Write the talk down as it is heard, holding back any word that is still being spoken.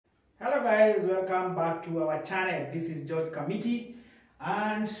Hello guys, welcome back to our channel. This is Kamiti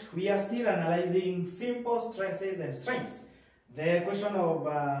and we are still analyzing simple stresses and strains. The question of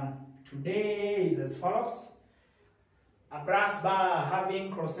today is as follows. A brass bar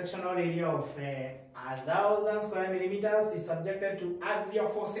having cross-sectional area of 1,000 square millimeters is subjected to axial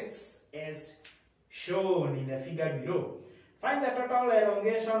forces as shown in the figure below. Find the total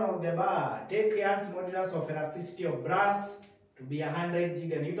elongation of the bar. Take Young's modulus of elasticity of brass to be 100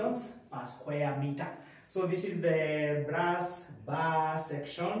 giganewtons per square meter. So this is the brass bar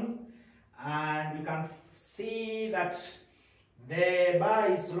section, and you can see that the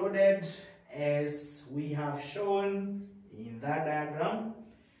bar is loaded as we have shown in that diagram.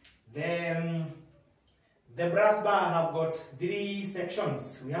 Then the brass bar have got three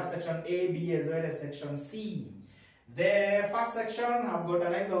sections. We have section A, B as well as section C. The first section have got a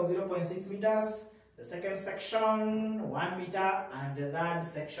length of 0.6 meters. The second section 1 meter, and the third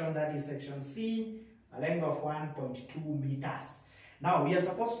section, that is section C, a length of 1.2 meters. Now we are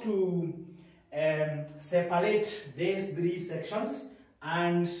supposed to separate these three sections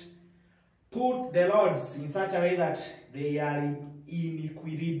and put the loads in such a way that they are in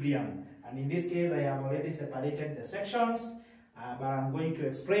equilibrium. And in this case, I have already separated the sections, but I'm going to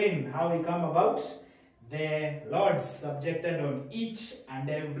explain how we come about the loads subjected on each and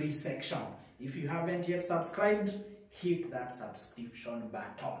every section. If you haven't yet subscribed, hit that subscription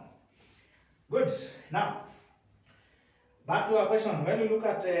button. Good. Now, back to our question. When you look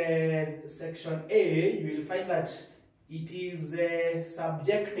at section A, you will find that it is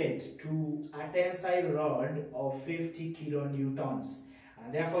subjected to a tensile rod of 50 kilonewtons.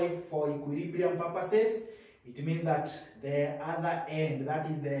 And therefore, for equilibrium purposes, it means that the other end, that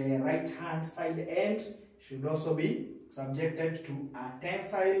is the right-hand side end, should also be subjected to a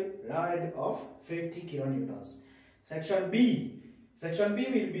tensile load of 50 kilonewtons. Section B. Section B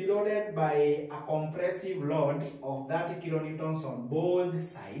will be loaded by a compressive load of 30 kilonewtons on both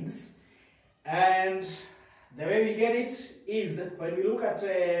sides. And the way we get it is, when we look at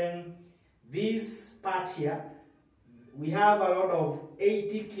this part here, we have a load of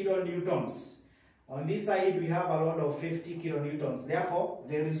 80 kilonewtons. On this side, we have a load of 50 kilonewtons. Therefore,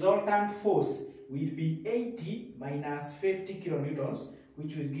 the resultant force will be 80 minus 50 kilonewtons,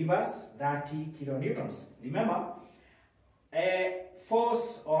 which will give us 30 kilonewtons. Remember,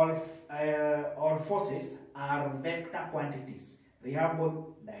 force or forces are vector quantities. They have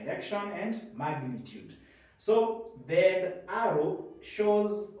both direction and magnitude. So the arrow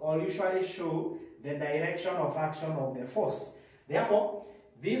shows, or usually show, the direction of action of the force. Therefore,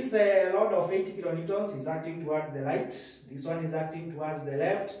 this load of 80 kilonewtons is acting towards the right. This one is acting towards the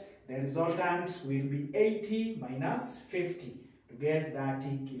left. The resultant will be 80 minus 50 to get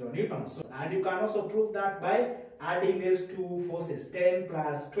 30 kilonewtons. And you can also prove that by adding these two forces, 10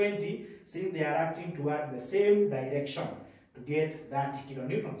 plus 20, since they are acting towards the same direction, to get 30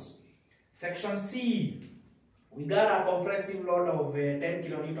 kilonewtons. Section C, we got a compressive load of 10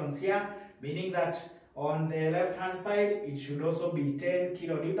 kilonewtons here, meaning that on the left hand side it should also be 10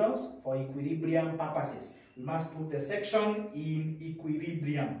 kilonewtons for equilibrium purposes. We must put the section in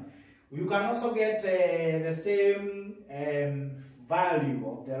equilibrium. You can also get the same value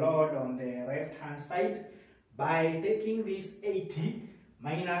of the load on the left hand side by taking this 80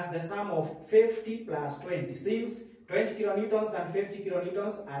 minus the sum of 50 plus 20. Since 20 kilonewtons and 50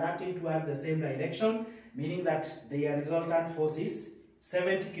 kilonewtons are acting towards the same direction, meaning that their resultant force is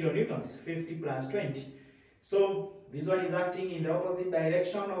 70 kilonewtons, 50 plus 20. So this one is acting in the opposite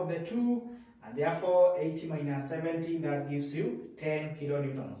direction of the two, and therefore 80 minus 70, that gives you 10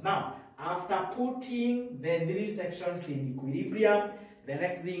 kilonewtons. Now, after putting the three sections in equilibrium, the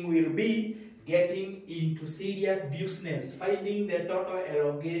next thing will be getting into serious business, finding the total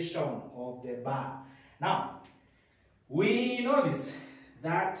elongation of the bar. Now, we notice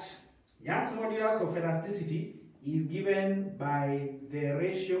that Young's modulus of elasticity is given by the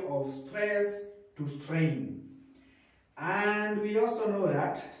ratio of stress to strain. And we also know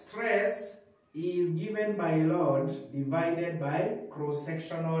that stress is given by load divided by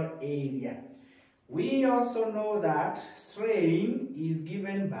cross-sectional area. We also know that strain is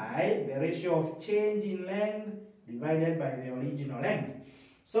given by the ratio of change in length divided by the original length.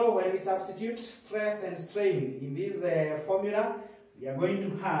 So when we substitute stress and strain in this formula, we are going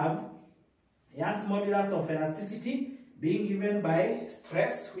to have Young's modulus of elasticity being given by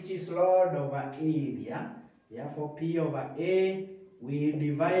stress, which is load over area. Therefore, P over A, we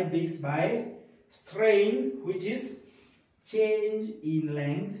divide this by strain, which is change in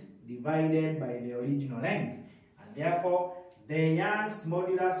length divided by the original length. And therefore, the Young's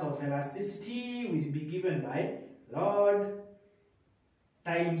modulus of elasticity will be given by load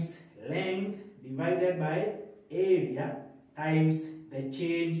times length divided by area times the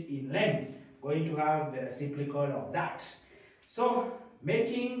change in length. Going to have the reciprocal of that. So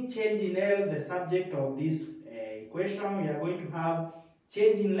making change in L the subject of this equation, we are going to have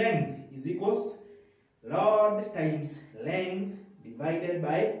change in length is equals load times length divided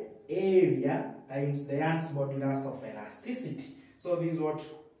by area times the Young's modulus of elasticity. So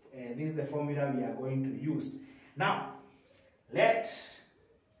this is the formula we are going to use. Now let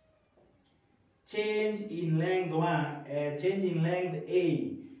change in length change in length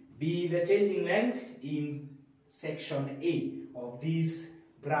A be the change in length in section A of this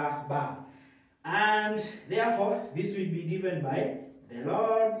brass bar, and therefore this will be given by the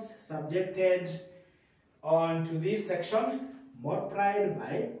loads subjected onto this section multiplied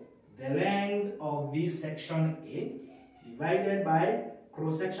by the length of this section A divided by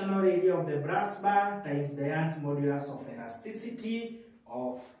cross-sectional area of the brass bar times the Young's modulus of elasticity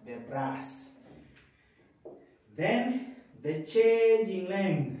of the brass. Then the change in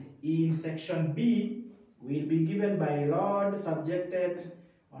length in section B will be given by load subjected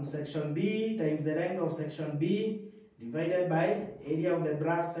on section B times the length of section B divided by area of the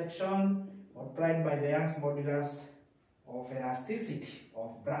brass section multiplied by the Young's modulus of elasticity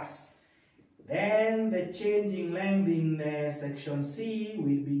of brass. Then the change in length in section C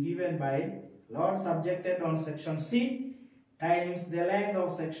will be given by load subjected on section C times the length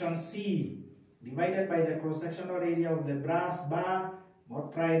of section C divided by the cross-sectional area of the brass bar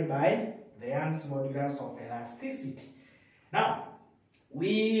multiplied by the Young's modulus of elasticity. Now,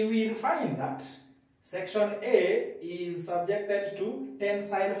 we will find that section A is subjected to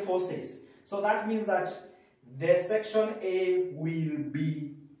tensile forces. So that means that the section A will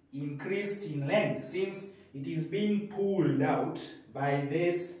be increased in length since it is being pulled out by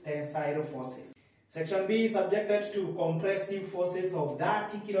these tensile forces. Section B is subjected to compressive forces of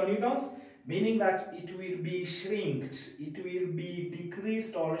 30 kilonewtons, meaning that it will be shrinked, it will be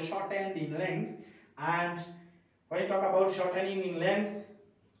decreased or shortened in length. And when you talk about shortening in length,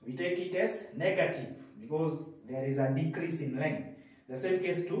 we take it as negative because there is a decrease in length. The same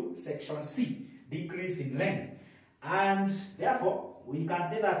case to section C, decrease in length. And therefore, we can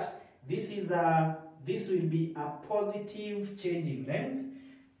say that this will be a positive change in length.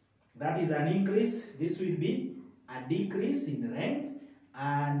 That is an increase. This will be a decrease in length.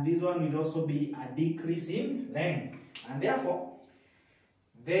 And this one will also be a decrease in length. And therefore,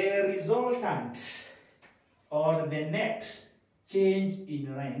 the resultant or the net change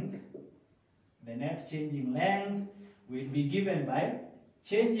in length, the net change in length will be given by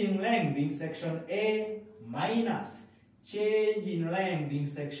change in length in section A minus change in length in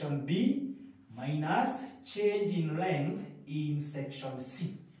section B minus change in length in section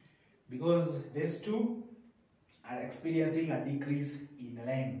C, because these two are experiencing a decrease in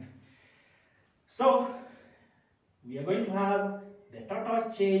length. So we are going to have the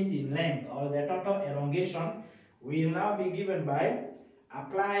total change in length or the total elongation will now be given by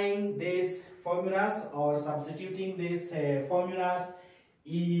applying these formulas or substituting these formulas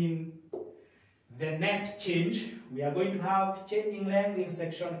in the net change. We are going to have change in length in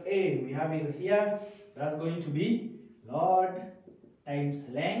section A. We have it here. That's going to be load times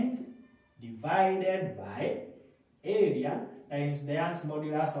length divided by area times the Young's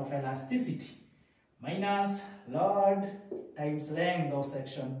modulus of elasticity minus load times length of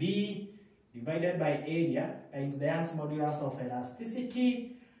section B divided by area times the Young's modulus of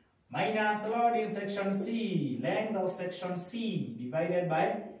elasticity minus load in section C, length of section C divided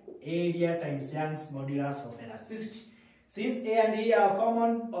by area times Young's modulus of elasticity. Since A and E are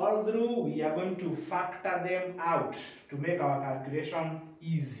common all through, we are going to factor them out to make our calculation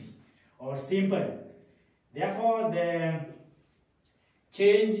easy or simple. Therefore, the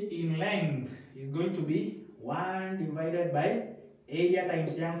change in length is going to be 1 divided by area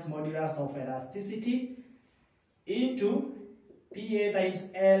times Young's modulus of elasticity into PA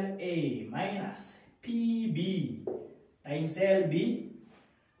times LA minus PB times LB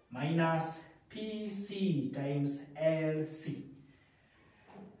minus PC times LC.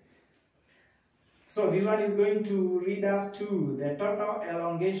 So this one is going to lead us to the total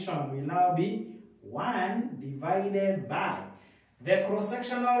elongation will now be 1 divided by the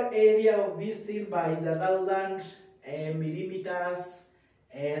cross-sectional area of this steel bar is 1000 millimeters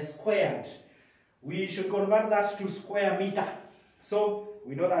squared. We should convert that to square meter. So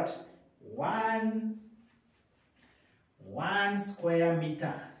we know that 1 square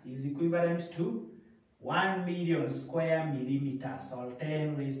meter is equivalent to 1 million square millimeters, or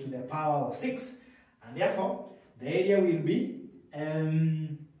 10 raised to the power of 6. And therefore, the area will be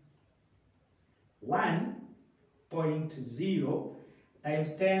 1.0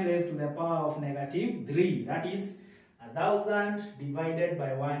 times 10 raised to the power of negative 3. That is 1,000 divided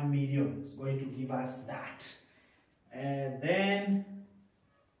by 1 million is going to give us that. And then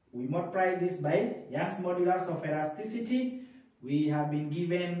we multiply this by Young's modulus of elasticity. We have been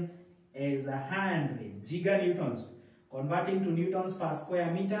given as 100 giganewtons. Converting to newtons per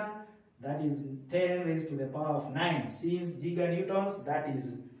square meter, that is 10 raised to the power of 9. Since giganewtons, that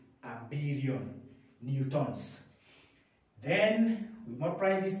is a billion newtons. Then we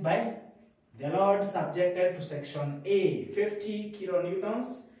multiply this by the load subjected to section A, 50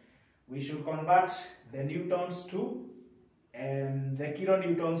 kilonewtons. We should convert the newtons to the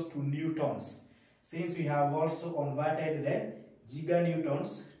kilonewtons to newtons, since we have also converted the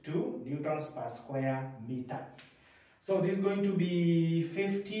giganewtons to newtons per square meter. So this is going to be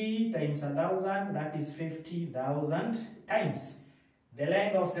 50 times 1,000, that is 50,000 times the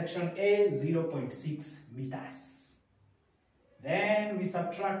length of section A, 0.6 meters. Then we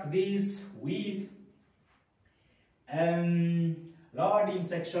subtract this with load in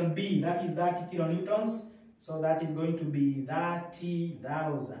section B, that is 30 kilonewtons. So that is going to be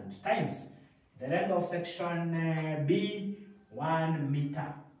 30,000 times the length of section B, 1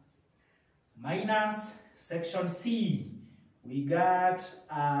 meter, minus section C. We got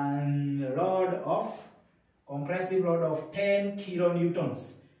a compressive load of 10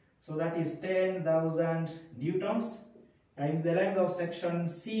 kilonewtons. So that is 10,000 newtons times the length of section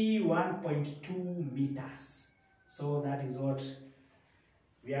C, 1.2 meters. So that is what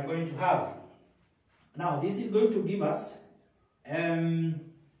we are going to have. Now this is going to give us 1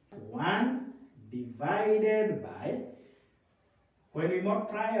 divided by, when we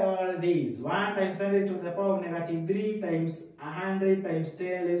multiply all these, 1 times 10 raised to the power of negative 3 times 100 times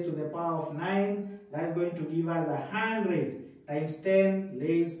 10 raised to the power of 9, that's going to give us 100 times 10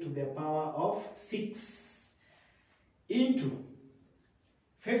 raised to the power of 6 into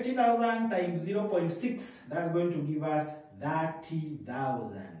 50,000 times 0.6, that's going to give us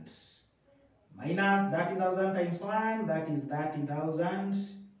 30,000. Minus 30,000 times 1, that is 30,000.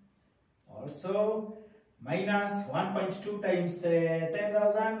 Also, minus 1.2 times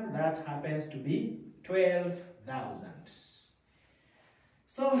 10,000, that happens to be 12,000.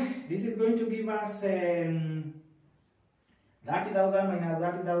 So, this is going to give us 30,000 minus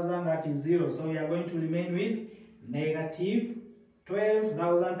 30,000, that is 0. So, we are going to remain with negative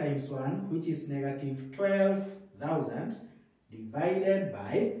 12,000 times 1, which is negative 12,000 divided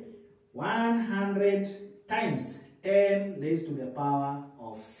by 100 times 10 raised to the power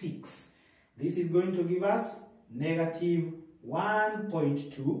of 6. This is going to give us negative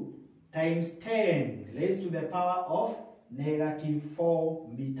 1.2 times 10 raised to the power of negative 4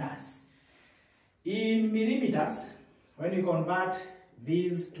 meters. In millimeters, when you convert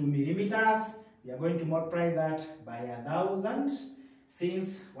these to millimeters, we are going to multiply that by 1,000,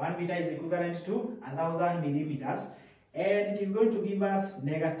 since 1 meter is equivalent to 1,000 millimeters. And it is going to give us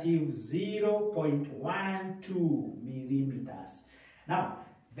negative 0.12 millimeters. Now,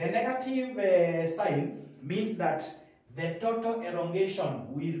 the negative sign means that the total elongation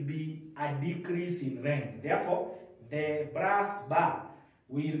will be a decrease in length. Therefore, the brass bar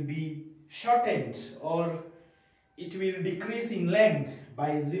will be shortened, or it will decrease in length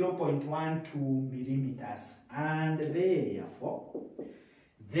by 0.12 millimeters. And therefore,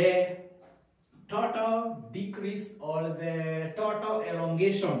 the total decrease, or the total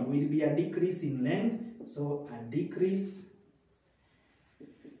elongation, will be a decrease in length. So a decrease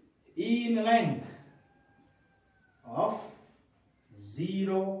in length of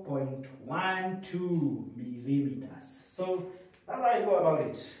 0.12 millimeters. So that's how I go about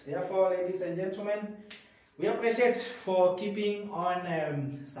it. Therefore, ladies and gentlemen, we appreciate for keeping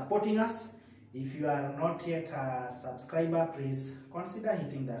on supporting us. If you are not yet a subscriber, please consider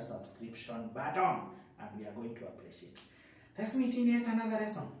hitting the subscription button, and we are going to appreciate. Let's meet in yet another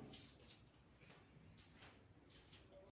lesson.